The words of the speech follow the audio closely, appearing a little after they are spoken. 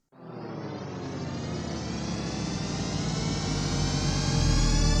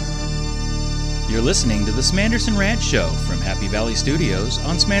You're listening to the SmAndersonRanch Show from Happy Valley Studios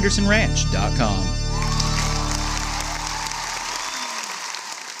on SmAndersonRanch.com.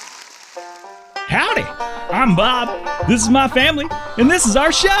 Howdy, I'm Bob. This is my family, and this is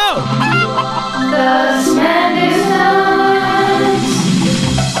our show. The SmAndersons.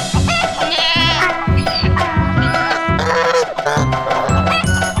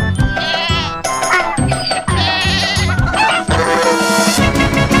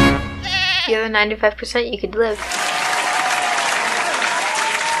 The other 95% you could live.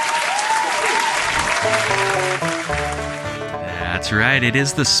 That's right, it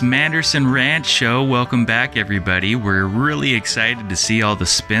is the SmAndersonRanch Show. Welcome back, everybody. We're really excited to see all the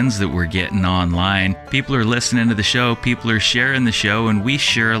spins that we're getting online. People are listening to the show, people are sharing the show, and we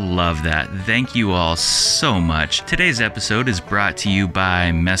sure love that. Thank you all so much. Today's episode is brought to you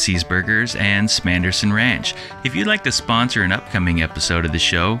by Messie's Burgers and SmAnderson Ranch. If you'd like to sponsor an upcoming episode of the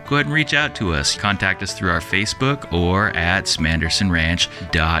show, go ahead and reach out to us. Contact us through our Facebook or at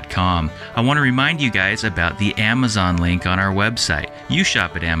SmAndersonRanch.com. I want to remind you guys about the Amazon link on our website. You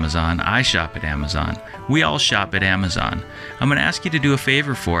shop at Amazon, I shop at Amazon. We all shop at Amazon. I'm going to ask you to do a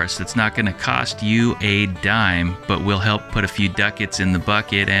favor for us that's not going to cost you a dime, but will help put a few ducats in the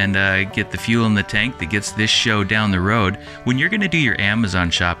bucket and get the fuel in the tank that gets this show down the road. When you're going to do your Amazon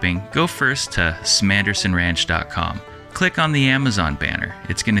shopping, go first to SmAndersonRanch.com. Click on the Amazon banner.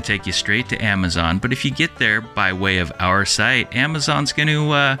 It's going to take you straight to Amazon, but if you get there by way of our site, Amazon's going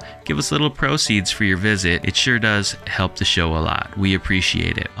to give us little proceeds for your visit. It sure does help the show a lot. We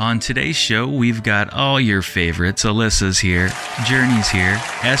appreciate it. On today's show, we've got all your favorites. Alyssa's here, Journey's here,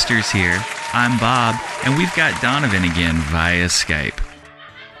 Esther's here, I'm Bob, and we've got Donovan again via Skype.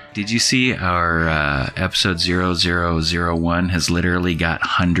 Did you see our episode 0001 has literally got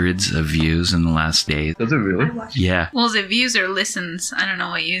hundreds of views in the last day? Does it really? Yeah. Well, is it views or listens? I don't know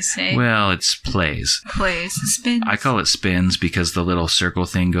what you say. Well, it's plays. Plays. Spins. I call it spins because the little circle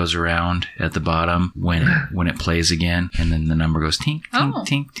thing goes around at the bottom when it plays again, and then the number goes tink, tink,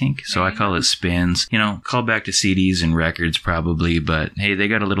 tink, tink. So I call it spins. You know, call back to CDs and records probably, but hey, they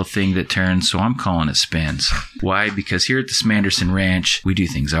got a little thing that turns, so I'm calling it spins. Why? Because here at the SmAnderson Ranch, we do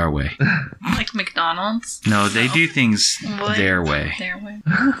things our way. Like McDonald's? No, they do things What? their way. Their way.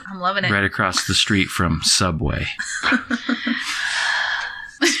 I'm loving it. Right across the street from Subway.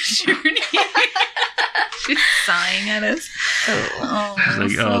 Journey. She's sighing at us. Oh,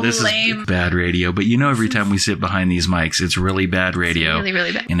 Like, so this lame. is bad radio. But you know, every time we sit behind these mics, it's really bad radio. Really,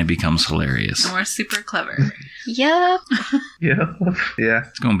 really bad. And it becomes hilarious. And we're super clever. Yep. Yeah. Yeah.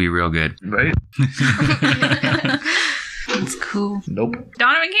 It's going to be real good. Right? It's cool. Nope.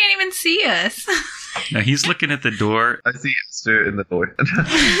 Donovan can't even see us. Now he's looking at the door. I see Esther in the door.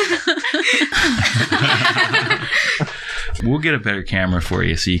 We'll get a better camera for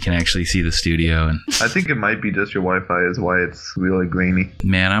you so you can actually see the studio. And I think it might be just your Wi-Fi is why it's really grainy.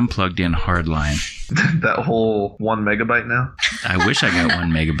 man, I'm plugged in hardline. That whole 1 megabyte now? I wish I got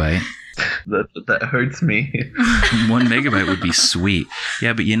 1 megabyte. That hurts me. 1 megabyte would be sweet.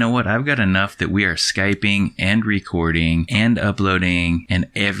 Yeah, but you know what? I've got enough that we are Skyping and recording and uploading and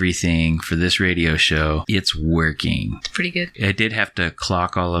everything for this radio show. It's working. It's pretty good. I did have to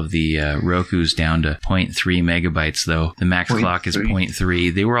clock all of the Rokus down to 0.3 megabytes, though. The max clock is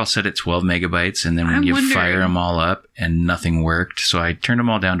 0.3. They were all set at 12 megabytes, and then when you fire them all up, and nothing worked, so I turned them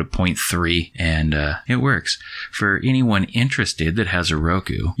all down to 0.3, and it works. For anyone interested that has a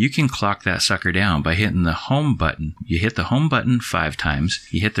Roku, you can clock that sucker down by hitting the home button. You hit the home button 5 times,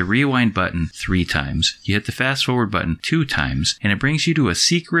 you hit the rewind button 3 times, you hit the fast forward button 2 times, and it brings you to a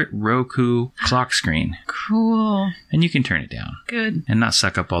secret Roku clock screen. Cool. And you can turn it down. Good. And not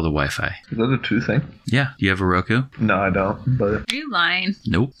suck up all the Wi-Fi. Is that a true thing? Yeah. Do you have a Roku? No, I don't. But Are you lying?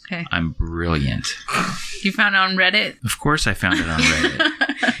 Nope. Okay. I'm brilliant. You found it on Reddit? Of course I found it on Reddit.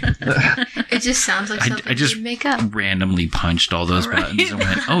 It just sounds like something I just you'd make up. randomly punched all those buttons and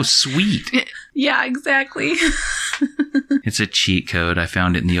went, oh, sweet. Yeah, exactly. It's a cheat code. I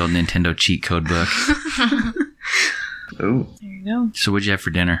found it in the old Nintendo cheat code book. oh, There you go. So what'd you have for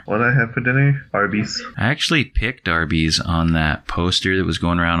dinner? what I have for dinner? Arby's. I actually picked Arby's on that poster that was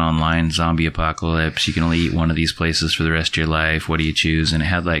going around online, Zombie Apocalypse. You can only eat one of these places for the rest of your life. What do you choose? And it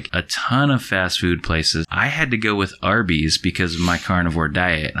had like a ton of fast food places. I had to go with Arby's because of my carnivore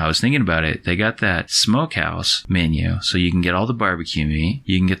diet. I was thinking about it. They got that smokehouse menu, so you can get all the barbecue meat.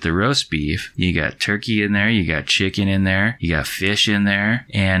 You can get the roast beef. You got turkey in there. You got chicken in there. You got fish in there.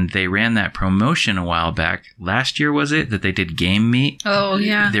 And they ran that promotion a while back. Last year, was it? That they did game game meat. Oh,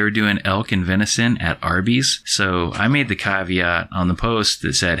 yeah. They were doing elk and venison at Arby's. So I made the caveat on the post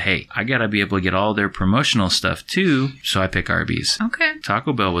that said, hey, I got to be able to get all their promotional stuff too. So I pick Arby's. Okay.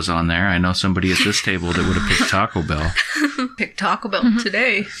 Taco Bell was on there. I know somebody at this table that would have picked Taco Bell. Pick Taco Bell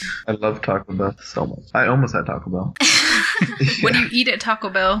today. I love Taco Bell so much. I almost had Taco Bell. What do you eat at Taco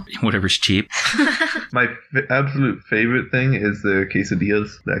Bell? Whatever's cheap. My absolute favorite thing is their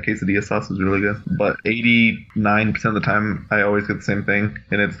quesadillas. That quesadilla sauce is really good. But 89% of the time, I always get the same thing.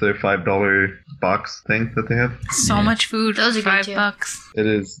 And it's their $5 box thing that they have. So much food. Those are good, $5.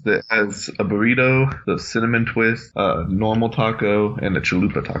 It has a burrito, the cinnamon twist, a normal taco, and a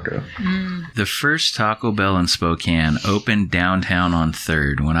chalupa taco. The first Taco Bell in Spokane opened downtown on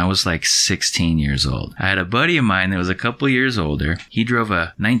 3rd when I was like 16 years old. I had a buddy of mine that was a couple years older. He drove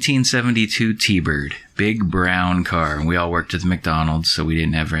a 1972 T-Bird. Big brown car, and we all worked at the McDonald's, so we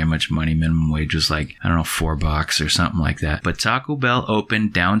didn't have very much money. Minimum wage was like, I don't know, $4 or something like that. But Taco Bell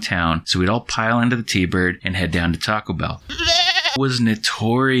opened downtown, so we'd all pile into the T-Bird and head down to Taco Bell. Was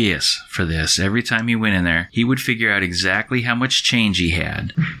notorious for this. Every time he went in there, he would figure out exactly how much change he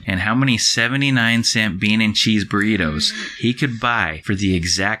had and how many 79-cent bean and cheese burritos he could buy for the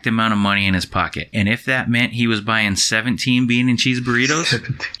exact amount of money in his pocket. And if that meant he was buying 17 bean and cheese burritos,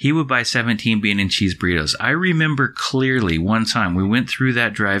 he would buy 17 bean and cheese burritos. I remember clearly one time we went through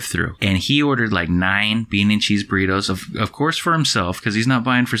that drive-thru and he ordered like 9 bean and cheese burritos, of course for himself because he's not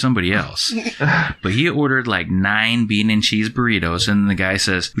buying for somebody else. But he ordered like 9 bean and cheese burritos. And the guy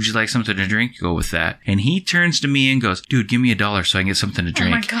says, would you like something to drink? Go with that. And he turns to me and goes, dude, give me $1 so I can get something to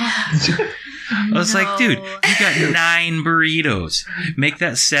drink. Oh my God. I was like, dude, you got 9 burritos. Make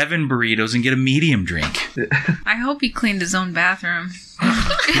that 7 burritos and get a medium drink. I hope he cleaned his own bathroom.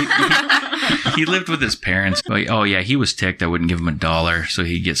 He lived with his parents. Like, oh, yeah, he was ticked. I wouldn't give him $1 so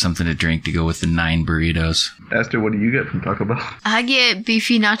he'd get something to drink to go with the 9 burritos. Esther, what do you get from Taco Bell? I get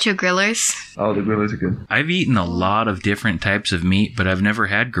beefy nacho grillers. Oh, the grillers are good. I've eaten a lot of different types of meat, but I've never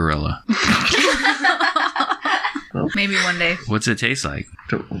had gorilla. Maybe one day. What's it taste like?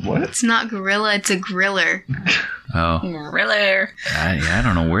 What? It's not gorilla, it's a griller. Oh. Griller. I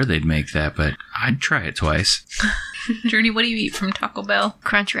don't know where they'd make that, but I'd try it twice. Journey, what do you eat from Taco Bell?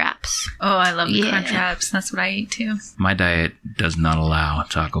 Crunch wraps. Oh, I love the Crunch Wraps. That's what I eat too. My diet does not allow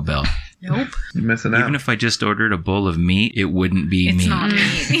Taco Bell. Nope. You're missing out. Even if I just ordered a bowl of meat, it wouldn't be meat. It's not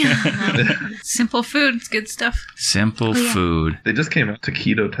meat. Simple food. It's good stuff. Simple food. They just came out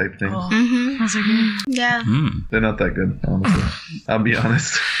taquito type things. Oh, those are good. Yeah. They're not that good, honestly. I'll be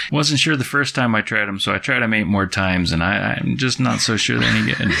honest. Wasn't sure the first time I tried them, so I tried them 8 more times, and I'm just not so sure they're any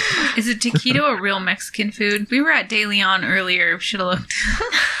good. Is it taquito a real Mexican food? We were at De Leon earlier. Should have looked.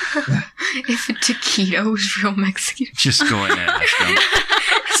 If a taquito is real Mexican. Just go in and ask them.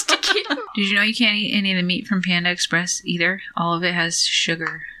 It's taquito. Did you know you can't eat any of the meat from Panda Express either? All of it has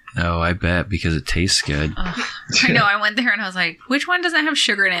sugar. Oh, I bet, because it tastes good. I know. I went there and I was like, which one doesn't have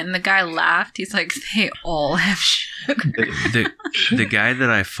sugar in it? And the guy laughed. He's like, they all have sugar. The guy that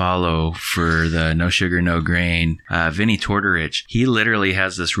I follow for the No Sugar, No Grain, Vinny Tortorich, he literally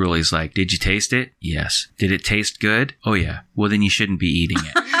has this rule. He's like, did you taste it? Yes. Did it taste good? Oh, yeah. Well, then you shouldn't be eating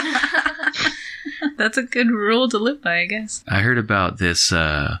it. That's a good rule to live by, I guess. I heard about this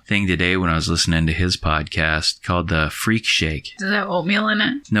thing today when I was listening to his podcast called the Freak Shake. Does it have oatmeal in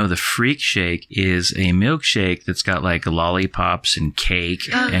it? No, the Freak Shake is a milkshake that's got like lollipops and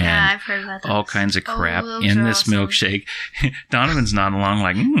cake and I've heard about that. all kinds of crap those in are this awesome. milkshake. Donovan's nodding along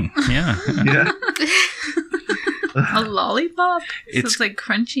like, yeah. Yeah. A lollipop? It's- So it's like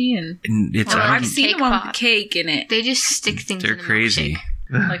crunchy and... It's Well, I I've don't- seen Cake one pop. with cake in it. They just stick things they're in the crazy. milkshake.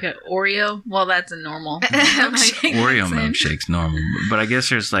 Like an Oreo. Well, that's a normal milkshake. Oreo That's it. milkshake's normal, but I guess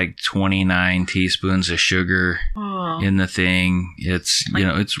there's like 29 teaspoons of sugar Oh. in the thing. It's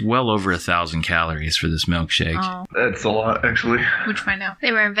it's well over 1,000 calories for this milkshake. Oh. That's a lot, actually. What'd you find out?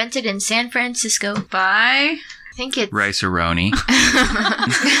 They were invented in San Francisco. By I think it's... Rice-A-Roni.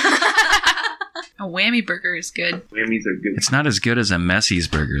 a whammy burger is good. Whammies are good. It's not as good as a Messi's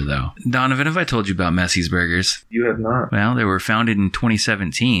burger, though. Donovan, have I told you about Messi's burgers? You have not. Well, they were founded in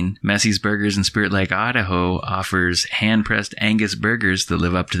 2017. Messi's Burgers in Spirit Lake, Idaho offers hand-pressed Angus burgers that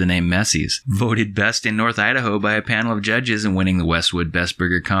live up to the name Messi's. Voted best in North Idaho by a panel of judges and winning the Westwood Best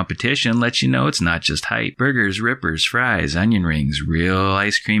Burger competition lets you know it's not just hype. Burgers, rippers, fries, onion rings, real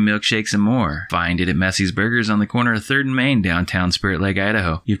ice cream milkshakes, and more. Find it at Messi's Burgers on the corner of 3rd and Main, downtown Spirit Lake,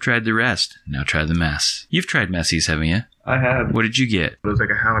 Idaho. You've tried the rest. Now try the mess. You've tried Messi's, haven't you? I have. What did you get? It was like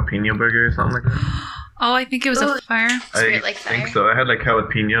a jalapeno burger or something like that. Oh, I think it was a fire. Spirit I like think fire. so. I had like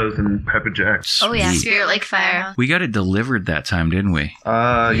jalapenos and pepper jacks. Oh yeah, Sweet. spirit like fire. We got it delivered that time, didn't we?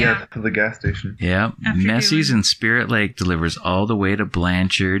 Yeah, to the gas station. Yeah. After Messie's doing- in Spirit Lake delivers all the way to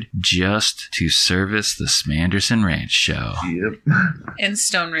Blanchard just to service the SmAnderson Ranch Show. Yep. In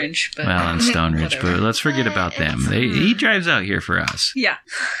Stone Ridge. But Well, in Stone Ridge, whatever. but let's forget about them. He drives out here for us. Yeah.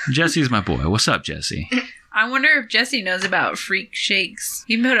 Jesse's my boy. What's up, Jesse? I wonder if Jesse knows about freak shakes.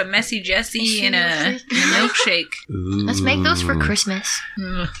 You can put a messy Jesse in a milkshake. Ooh. Let's make those for Christmas.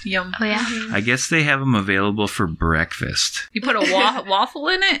 Yum. Oh yeah. I guess they have them available for breakfast. You put a waffle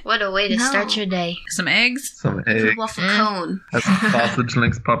in it? What a way to start your day. Some eggs? Some egg. Waffle cone. Has some sausage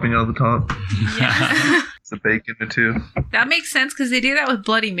links popping out of the top. Yeah. Some bacon or two. That makes sense because they do that with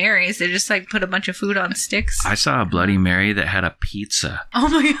Bloody Marys. They just like put a bunch of food on sticks. I saw a Bloody Mary that had a pizza Oh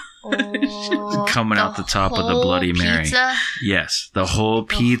my god. Oh, coming out the top of the Bloody Mary. Pizza? Yes, the whole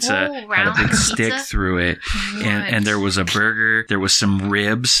pizza whole had a round big pizza? stick through it, and there was a burger. There was some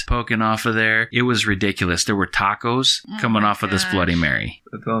ribs poking off of there. It was ridiculous. There were tacos coming my off of this gosh. Bloody Mary.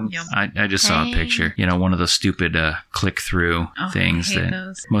 That sounds. Yum. I just saw a Dang. picture. You know, one of those stupid click-through Oh, things I hate that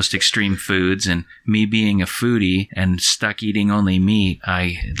those. most extreme foods. And me being a foodie and stuck eating only meat,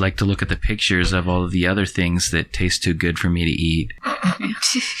 I like to look at the pictures of all of the other things that taste too good for me to eat.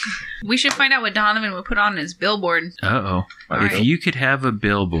 We should find out what Donovan would put on his billboard. Uh-oh. If Alright. you could have a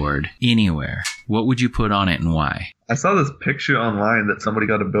billboard anywhere, what would you put on it and why? I saw this picture online that somebody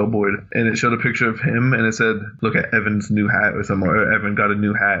got a billboard and it showed a picture of him and it said, "Look at Evan's new hat," or something. Or Evan got a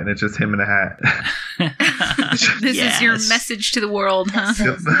new hat and it's just him in a hat. This is your Yes. message to the world, huh?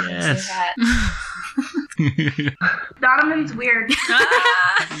 Yep. Yes. Donovan's weird.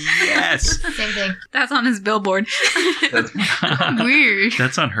 Yes. Same thing. That's on his billboard. That's Weird.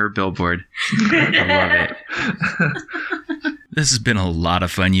 That's on her billboard. I love it. This has been a lot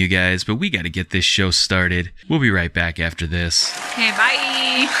of fun, you guys, but we got to get this show started. We'll be right back after this. Okay,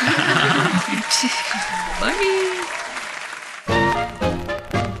 bye. Bye.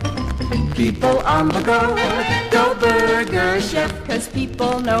 People on the go Burger Chef, 'cause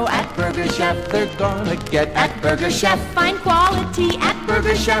people know at Burger Chef they're gonna get at Burger Chef. Fine quality at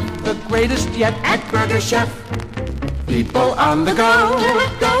Burger Chef, the greatest yet at Burger Chef. People on the go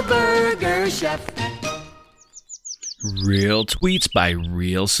Burger Chef. Real tweets by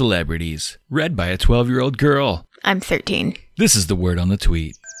real celebrities. Read by a 12-year-old girl. I'm 13. This is the word on the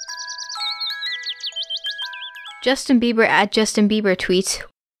tweet. Justin Bieber at Justin Bieber tweets,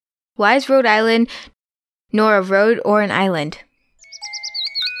 "Why is Rhode Island nor a road or an island?"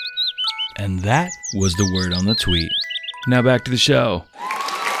 And that was the word on the tweet. Now back to the show.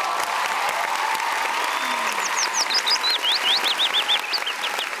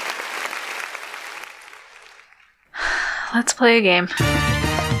 Let's play a game.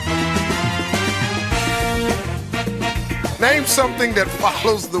 Name something that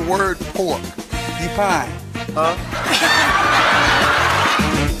follows the word pork. Pie.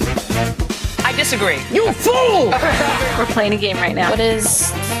 I disagree. You fool! We're playing a game right now. What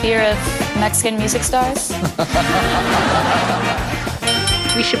is fear of Mexican music stars?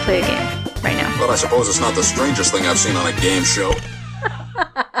 We should play a game right now. Well, I suppose it's not the strangest thing I've seen on a game show.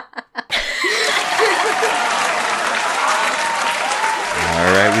 All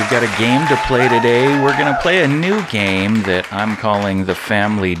right, we've got a game to play today. We're going to play a new game that I'm calling the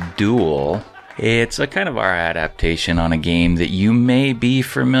Family Duel. It's a kind of our adaptation on a game that you may be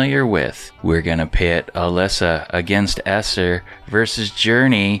familiar with. We're going to pit Alyssa against Esther versus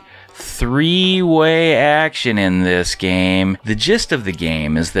Journey. Three-way action in this game. The gist of the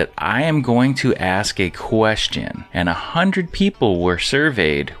game is that I am going to ask a question, and 100 people were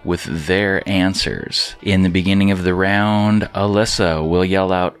surveyed with their answers. In the beginning of the round, Alyssa will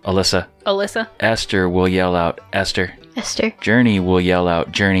yell out, "Alyssa." Alyssa? Esther will yell out, "Esther." Esther. Journey will yell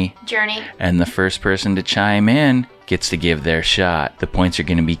out, "Journey." Journey. And the first person to chime in gets to give their shot. The points are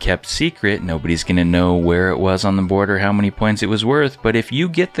going to be kept secret. Nobody's going to know where it was on the board or how many points it was worth. But if you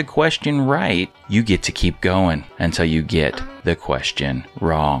get the question right, you get to keep going until you get the question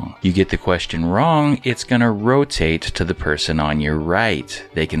wrong. You get the question wrong, it's going to rotate to the person on your right.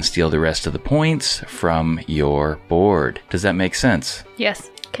 They can steal the rest of the points from your board. Does that make sense? Yes.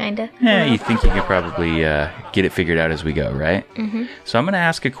 Kinda. You think you can probably get it figured out as we go, right? Mm-hmm. So I'm going to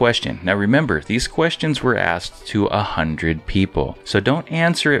ask a question. Now remember, these questions were asked to 100 people. So don't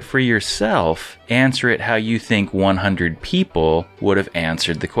answer it for yourself. Answer it how you think 100 people would have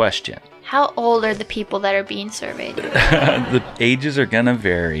answered the question. How old are the people that are being surveyed? The ages are going to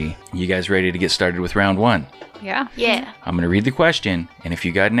vary. You guys ready to get started with round one? Yeah. Yeah. I'm going to read the question, and if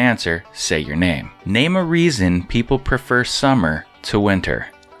you got an answer, say your name. Name a reason people prefer summer to winter.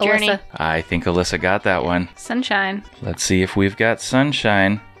 Journey. Alyssa. I think Alyssa got that one. Sunshine. Let's see if we've got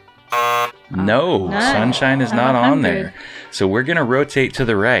Sunshine. No, Nice. Sunshine is I'm not on 100. there. So we're going to rotate to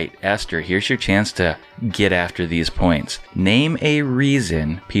the right. Esther, here's your chance to get after these points. Name a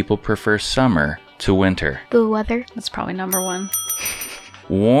reason people prefer summer to winter. The weather. That's probably number one.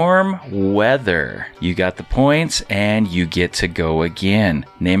 Warm weather. You got the points and you get to go again.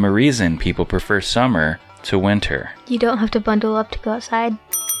 Name a reason people prefer summer to winter. You don't have to bundle up to go outside.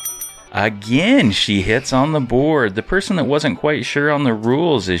 Again, she hits on the board. The person that wasn't quite sure on the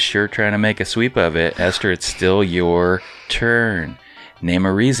rules is sure trying to make a sweep of it. Esther, it's still your turn. Name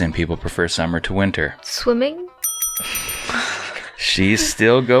a reason people prefer summer to winter. Swimming. She's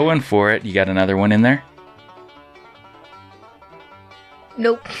still going for it. You got another one in there?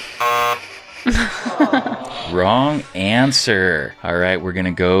 Nope. Wrong answer. All right, we're going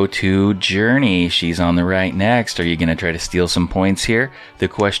to go to Journey. She's on the right next. Are you going to try to steal some points here? The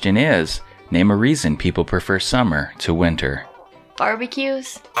question is, name a reason people prefer summer to winter.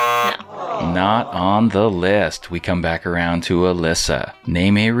 Barbecues? No. Not on the list. We come back around to Alyssa.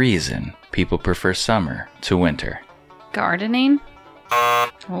 Name a reason people prefer summer to winter. Gardening?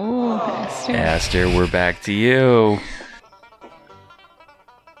 Oh, Esther. Esther, we're back to you.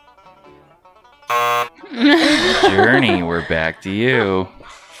 Journey, we're back to you.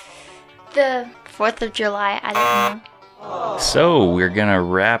 The 4th of July, I don't know. So we're going to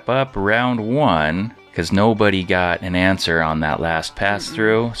wrap up round one because nobody got an answer on that last pass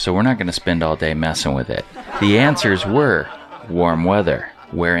through. So we're not going to spend all day messing with it. The answers were warm weather,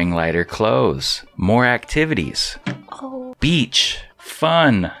 wearing lighter clothes, more activities, beach,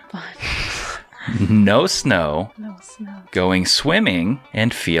 fun, no snow, going swimming,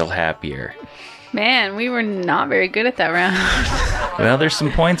 and feel happier. Man, we were not very good at that round. Well, there's some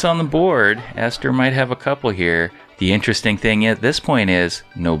points on the board. Esther might have a couple here. The interesting thing at this point is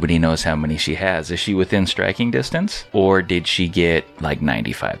nobody knows how many she has. Is she within striking distance? Or did she get like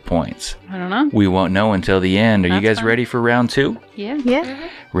 95 points? I don't know. We won't know until the end. Are you guys ready for round two? Yeah. Yeah.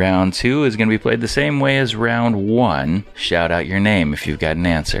 Round two is going to be played the same way as round one. Shout out your name if you've got an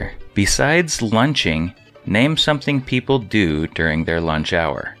answer. Besides lunching, name something people do during their lunch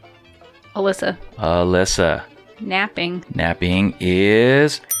hour. Alyssa. Alyssa. Napping. Napping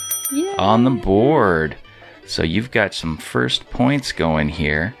is on the board. So you've got some first points going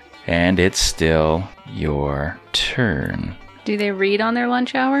here, and it's still your turn. Do they read on their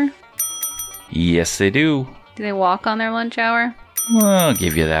lunch hour? Yes, they do. Do they walk on their lunch hour? Well, I'll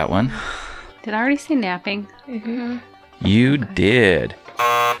give you that one. Did I already say napping? Mm-hmm. You did.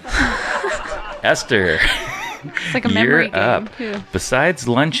 Esther. It's like a memory You're up. game, too. Besides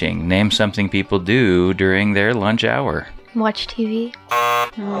lunching, name something people do during their lunch hour. Watch TV.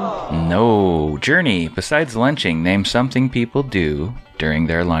 No. Journey. Besides lunching, name something people do during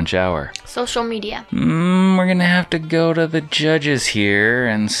their lunch hour. Social media. We're going to have to go to the judges here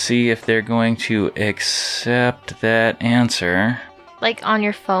and see if they're going to accept that answer. Like on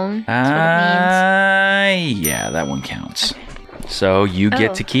your phone. That's what it means. Yeah, that one counts. So you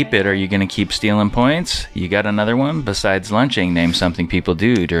get to keep it. Are you going to keep stealing points? You got another one? Besides lunching, name something people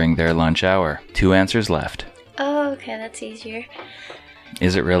do during their lunch hour. 2 answers left. Oh, okay, that's easier.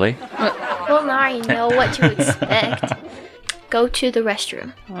 Is it really? Well, now I know what to expect. Go to the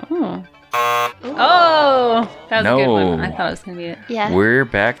restroom. Oh, that was a good one. No. I thought it was going to be it. Yeah. We're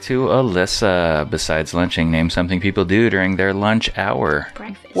back to Alyssa. Besides lunching, name something people do during their lunch hour.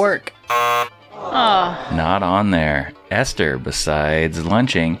 Breakfast. Work. Oh, Not on there. Esther, besides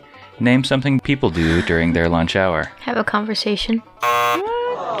lunching, name something people do during their lunch hour. Have a conversation.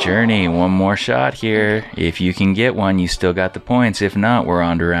 Journey, one more shot here. If you can get one, you still got the points. If not, we're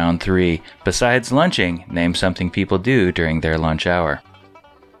on to round 3. Besides lunching, name something people do during their lunch hour.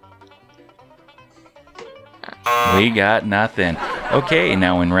 We got nothing. Okay,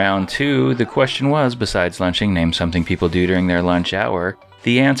 now in round 2, the question was, besides lunching, name something people do during their lunch hour.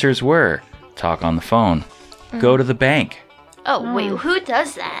 The answers were, talk on the phone, go to the bank, Oh, wait, who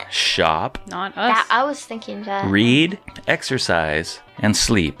does that? shop, not us. I was thinking that. read, exercise, and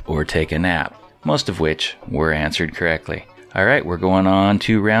sleep or take a nap, most of which were answered correctly. All right, we're going on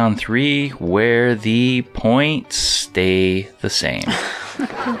to round 3 where the points stay the same.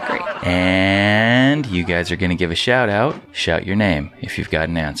 Great. And you guys are going to give a shout out. Shout your name if you've got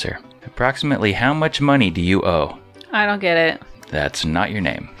an answer. Approximately how much money do you owe? I don't get it. That's not your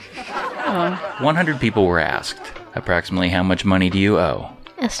name. Oh. 100 people were asked. Approximately how much money do you owe?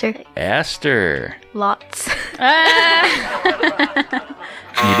 Esther. Esther. Lots. You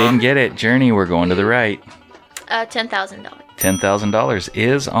didn't get it. Journey, we're going to the right. $10,000. $10,000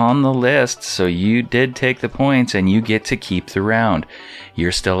 is on the list, so you did take the points and you get to keep the round.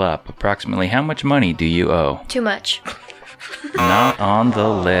 You're still up. Approximately how much money do you owe? Too much. Not on the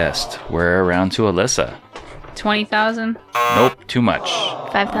list. We're around to Alyssa. 20,000. Nope, too much.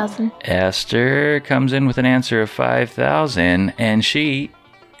 5,000. Esther comes in with an answer of 5,000, and she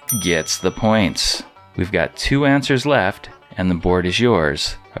gets the points. We've got 2 answers left, and the board is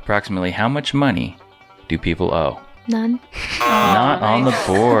yours. Approximately how much money do people owe? None. Not on the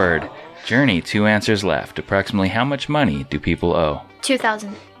board. Journey, 2 answers left. Approximately how much money do people owe?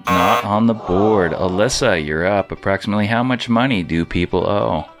 2,000. Not on the board. Alyssa, you're up. Approximately how much money do people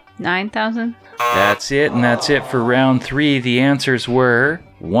owe? 9,000. That's it, and that's it for round 3. The answers were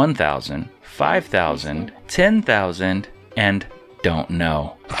 1,000, 5,000, 10,000, and don't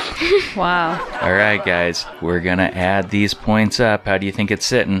know. Wow. All right, guys, we're going to add these points up. How do you think it's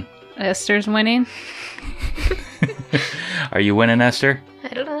sitting? Esther's winning. Are you winning, Esther? I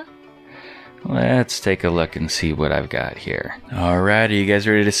don't know. Let's take a look and see what I've got here. All right, are you guys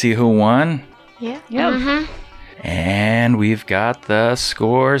ready to see who won? Yeah. Yep. Mm-hmm. And we've got the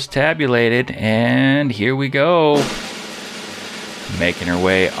scores tabulated, and here we go. Making her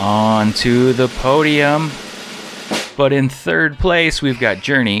way onto the podium. But in third place, we've got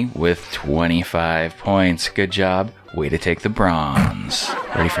Journey with 25 points. Good job. Way to take the bronze.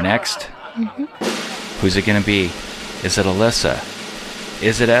 Ready for next? Mm-hmm. Who's it going to be? Is it Alyssa?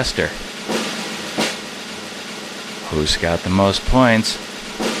 Is it Esther? Who's got the most points?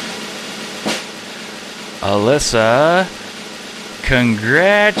 Alyssa.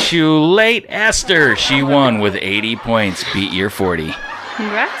 Congratulate Esther. She won with 80 points. Beat your 40.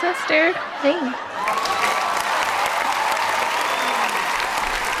 Congrats, Esther. Thanks.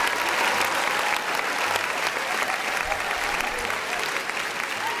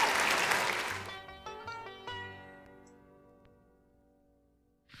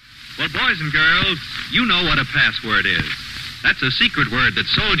 Well, boys and girls, you know what a password is. That's a secret word that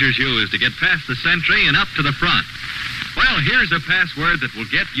soldiers use to get past the sentry and up to the front. Well, here's a password that will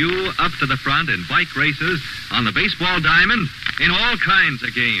get you up to the front in bike races, on the baseball diamond, in all kinds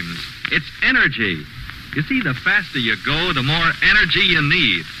of games. It's energy. You see, the faster you go, the more energy you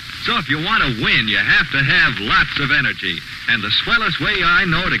need. So if you want to win, you have to have lots of energy. And the swellest way I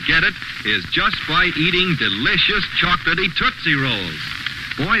know to get it is just by eating delicious chocolatey Tootsie Rolls.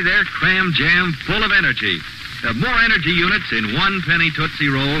 Boy, they're cram jam full of energy. There are more energy units in 1 penny Tootsie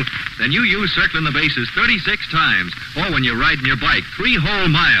Roll than you use circling the bases 36 times, or when you're riding your bike 3 whole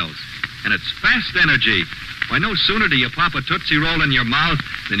miles. And it's fast energy. Why, no sooner do you pop a Tootsie Roll in your mouth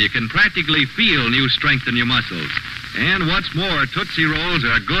than you can practically feel new strength in your muscles. And what's more, Tootsie Rolls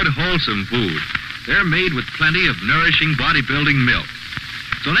are good, wholesome food. They're made with plenty of nourishing bodybuilding milk.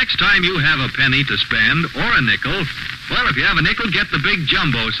 So next time you have a penny to spend, or a nickel, well, if you have a nickel, get the big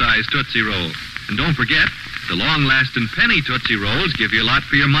jumbo-size Tootsie Roll. And don't forget, the long-lasting penny Tootsie Rolls give you a lot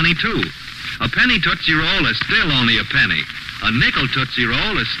for your money, too. A penny Tootsie Roll is still only a penny. A nickel Tootsie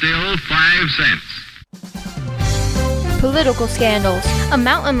Roll is still 5 cents. Political scandals. A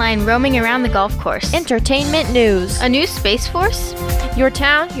mountain lion roaming around the golf course. Entertainment news. A new space force. Your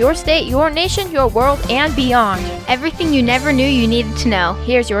town, your state, your nation, your world, and beyond. Everything you never knew you needed to know.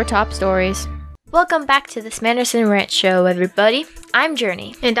 Here's your top stories. Welcome back to the SmAndersonRanch Show, everybody. I'm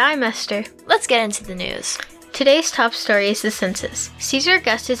Journey. And I'm Esther. Let's get into the news. Today's top story is the census. Caesar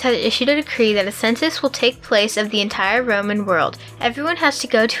Augustus has issued a decree that a census will take place of the entire Roman world. Everyone has to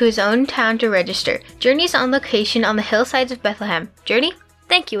go to his own town to register. Journey's on location on the hillsides of Bethlehem. Journey?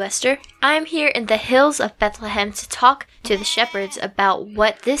 Thank you, Esther. I am here in the hills of Bethlehem to talk to the shepherds about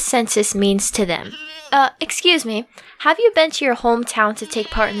what this census means to them. Excuse me, have you been to your hometown to take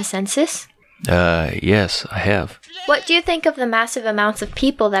part in the census? Yes, I have. What do you think of the massive amounts of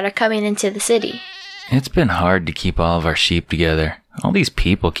people that are coming into the city? It's been hard to keep all of our sheep together. All these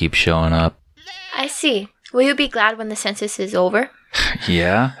people keep showing up. I see. Will you be glad when the census is over?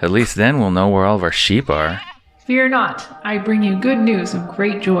 Yeah, at least then we'll know where all of our sheep are. Fear not, I bring you good news of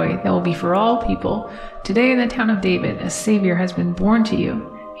great joy that will be for all people. Today in the town of David, a Savior has been born to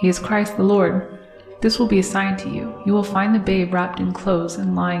you. He is Christ the Lord. This will be a sign to you. You will find the babe wrapped in clothes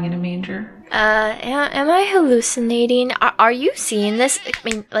and lying in a manger. Am I hallucinating? Are you seeing this? I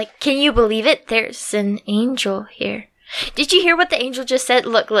mean, can you believe it? There's an angel here. Did you hear what the angel just said?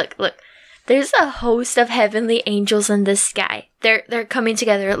 Look. There's a host of heavenly angels in the sky. They're coming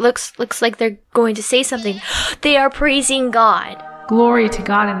together. It looks like they're going to say something. They are praising God. Glory to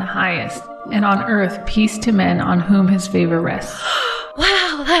God in the highest, and on earth peace to men on whom his favor rests.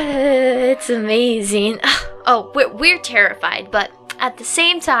 Wow, it's amazing. Oh, we're terrified, but at the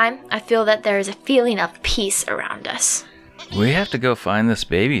same time, I feel that there is a feeling of peace around us. We have to go find this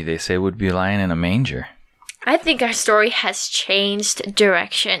baby they say would be lying in a manger. I think our story has changed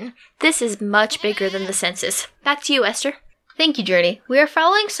direction. This is much bigger than the census. Back to you, Esther. Thank you, Journey. We are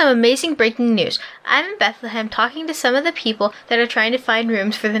following some amazing breaking news. I'm in Bethlehem talking to some of the people that are trying to find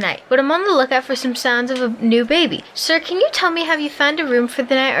rooms for the night, but I'm on the lookout for some sounds of a new baby. Sir, can you tell me, have you found a room for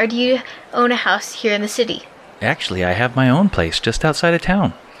the night, or do you own a house here in the city? Actually, I have my own place just outside of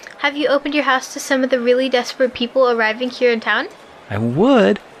town. Have you opened your house to some of the really desperate people arriving here in town? I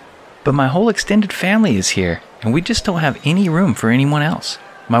would, but my whole extended family is here, and we just don't have any room for anyone else.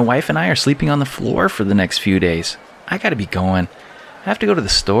 My wife and I are sleeping on the floor for the next few days. I gotta be going. I have to go to the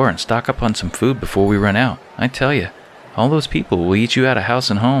store and stock up on some food before we run out. I tell you, all those people will eat you out of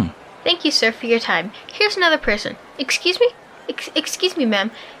house and home. Thank you, sir, for your time. Here's another person. Excuse me? Excuse me, ma'am.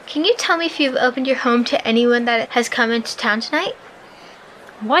 Can you tell me if you've opened your home to anyone that has come into town tonight?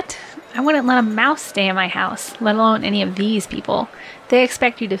 What? I wouldn't let a mouse stay in my house, let alone any of these people. They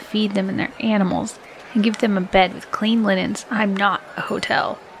expect you to feed them and their animals and give them a bed with clean linens. I'm not a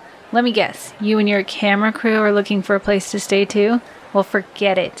hotel. Let me guess, you and your camera crew are looking for a place to stay too? Well,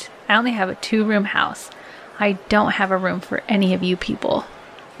 forget it. I only have a 2-room house. I don't have a room for any of you people.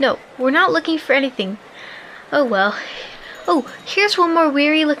 No, we're not looking for anything. Oh well. Oh, here's one more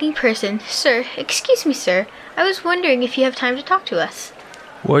weary-looking person. Sir, excuse me, sir. I was wondering if you have time to talk to us.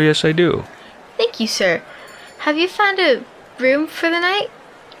 Well, yes, I do. Thank you, sir. Have you found a room for the night?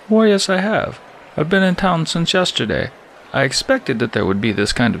 Well, yes, I have. I've been in town since yesterday. I expected that there would be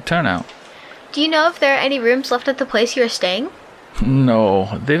this kind of turnout. Do you know if there are any rooms left at the place you are staying?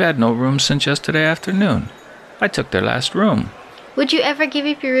 No, they've had no rooms since yesterday afternoon. I took their last room. Would you ever give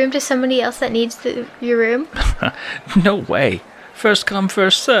up your room to somebody else that needs your room? No way. First come,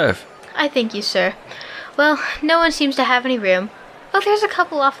 first serve. I thank you, sir. Well, no one seems to have any room. Oh, there's a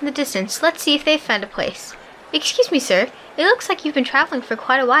couple off in the distance. Let's see if they've found a place. Excuse me, sir. It looks like you've been traveling for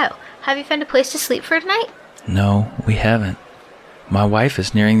quite a while. Have you found a place to sleep for tonight? No, we haven't. My wife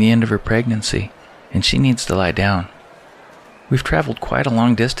is nearing the end of her pregnancy, and she needs to lie down. We've traveled quite a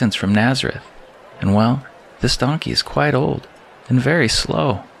long distance from Nazareth, and well, this donkey is quite old and very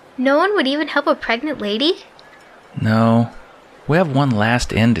slow. No one would even help a pregnant lady? No. We have one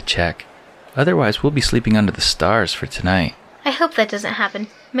last inn to check. Otherwise, we'll be sleeping under the stars for tonight. I hope that doesn't happen.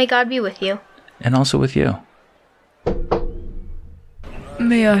 May God be with you. And also with you.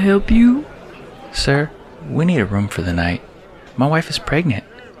 May I help you? Sir, we need a room for the night. My wife is pregnant,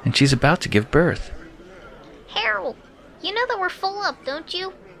 and she's about to give birth. Harold, you know that we're full up, don't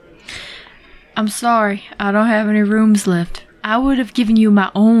you? I'm sorry, I don't have any rooms left. I would have given you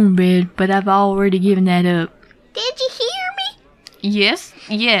my own bed, but I've already given that up. Did you hear me? Yes,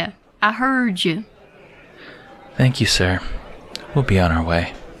 yeah, I heard you. Thank you, sir. We'll be on our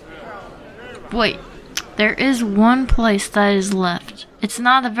way. Wait, there is one place that is left. It's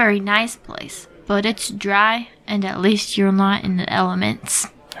not a very nice place, but it's dry, and at least you're not in the elements.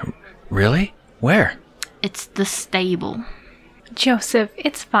 Really? Where? It's the stable. Joseph,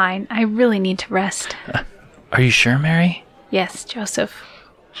 it's fine. I really need to rest. Are you sure, Mary? Yes, Joseph.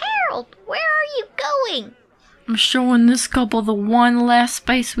 Harold, where are you going? I'm showing this couple the one last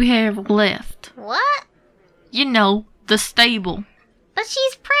space we have left. What? You know, the stable. But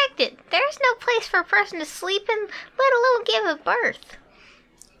she's pregnant. There's no place for a person to sleep in, let alone give a birth.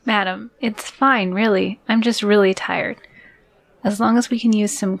 Madam, it's fine, really. I'm just really tired. As long as we can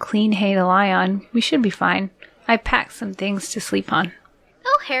use some clean hay to lie on, we should be fine. I packed some things to sleep on.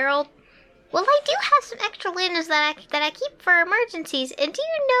 Oh, Harold. Well, I do have some extra linens that I keep for emergencies, and do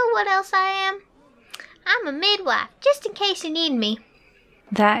you know what else I am? I'm a midwife, just in case you need me.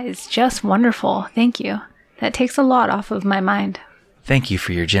 That is just wonderful. Thank you. That takes a lot off of my mind. Thank you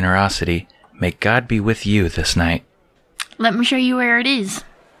for your generosity. May God be with you this night. Let me show you where it is.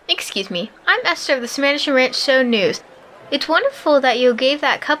 Excuse me. I'm Esther of the SmAndersonRanch Show News. It's wonderful that you gave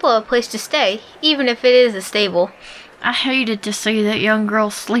that couple a place to stay, even if it is a stable. I hated to see that young girl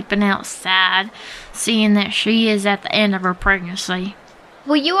sleeping outside, seeing that she is at the end of her pregnancy.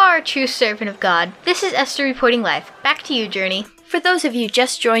 Well, you are a true servant of God. This is Esther reporting live. Back to you, Journey. For those of you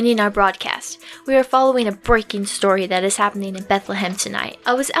just joining our broadcast, we are following a breaking story that is happening in Bethlehem tonight.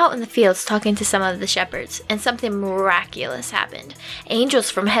 I was out in the fields talking to some of the shepherds, and something miraculous happened.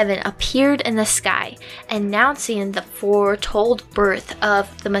 Angels from heaven appeared in the sky, announcing the foretold birth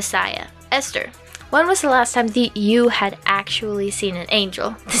of the Messiah. Esther, when was the last time that you had actually seen an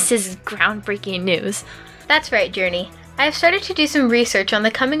angel? This is groundbreaking news. That's right, Journey. I have started to do some research on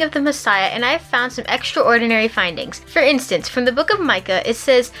the coming of the Messiah, and I have found some extraordinary findings. For instance, from the book of Micah, it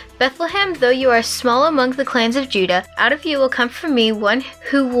says, "Bethlehem, though you are small among the clans of Judah, out of you will come from me one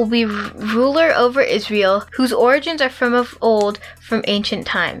who will be ruler over Israel, whose origins are from of old, from ancient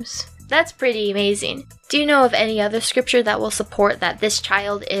times." That's pretty amazing. Do you know of any other scripture that will support that this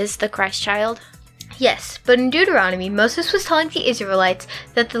child is the Christ child? Yes, but in Deuteronomy, Moses was telling the Israelites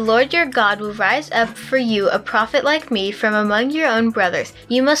that the Lord your God will rise up for you a prophet like me from among your own brothers.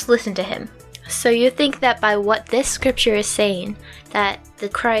 You must listen to him. So you think that by what this scripture is saying, that the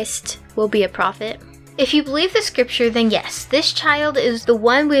Christ will be a prophet? If you believe the scripture, then yes, this child is the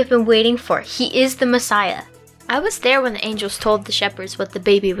one we have been waiting for. He is the Messiah. I was there when the angels told the shepherds what the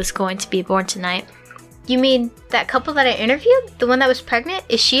baby was going to be born tonight. You mean that couple that I interviewed? The one that was pregnant?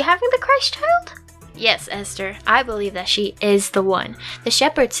 Is she having the Christ child? Yes, Esther, I believe that she is the one. The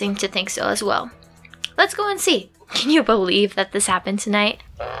shepherds seem to think so as well. Let's go and see. Can you believe that this happened tonight?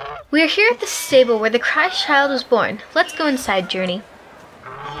 We are here at the stable where the Christ child was born. Let's go inside, Journey.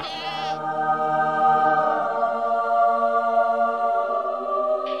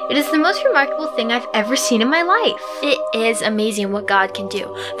 It is the most remarkable thing I've ever seen in my life. It is amazing what God can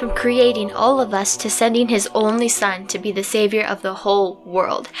do, from creating all of us to sending his only son to be the savior of the whole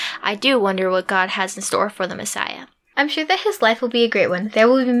world. I do wonder what God has in store for the Messiah. I'm sure that his life will be a great one. There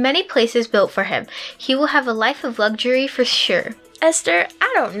will be many places built for him. He will have a life of luxury for sure. Esther,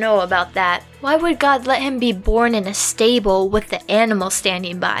 I don't know about that. Why would God let him be born in a stable with the animals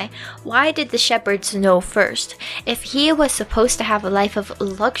standing by? Why did the shepherds know first? If he was supposed to have a life of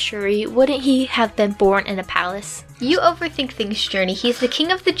luxury, wouldn't he have been born in a palace? You overthink things, Journey. He's the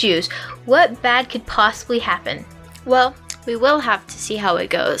king of the Jews. What bad could possibly happen? Well, we will have to see how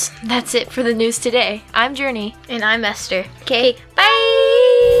it goes. That's it for the news today. I'm Journey. And I'm Esther. Okay, bye!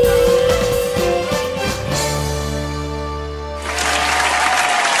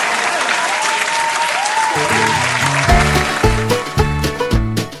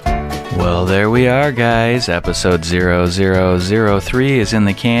 Well, there we are, guys. Episode 0003 is in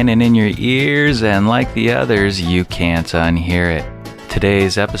the can and in your ears, and like the others, you can't unhear it.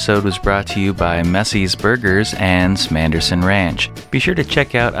 Today's episode was brought to you by Messie's Burgers and SmAnderson Ranch. Be sure to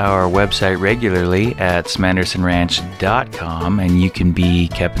check out our website regularly at SmAndersonRanch.com, and you can be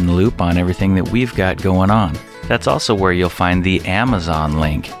kept in the loop on everything that we've got going on. That's also where you'll find the Amazon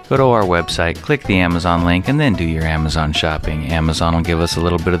link. Go to our website, click the Amazon link, and then do your Amazon shopping. Amazon will give us a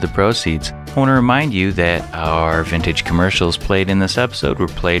little bit of the proceeds. I want to remind you that our vintage commercials played in this episode were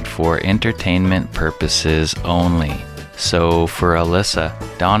played for entertainment purposes only. So for Alyssa,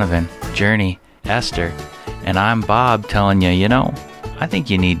 Donovan, Journey, Esther, and I'm Bob telling you, I think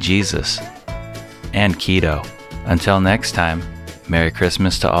you need Jesus. And keto. Until next time, Merry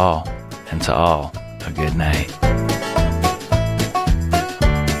Christmas to all, and to all, a good night.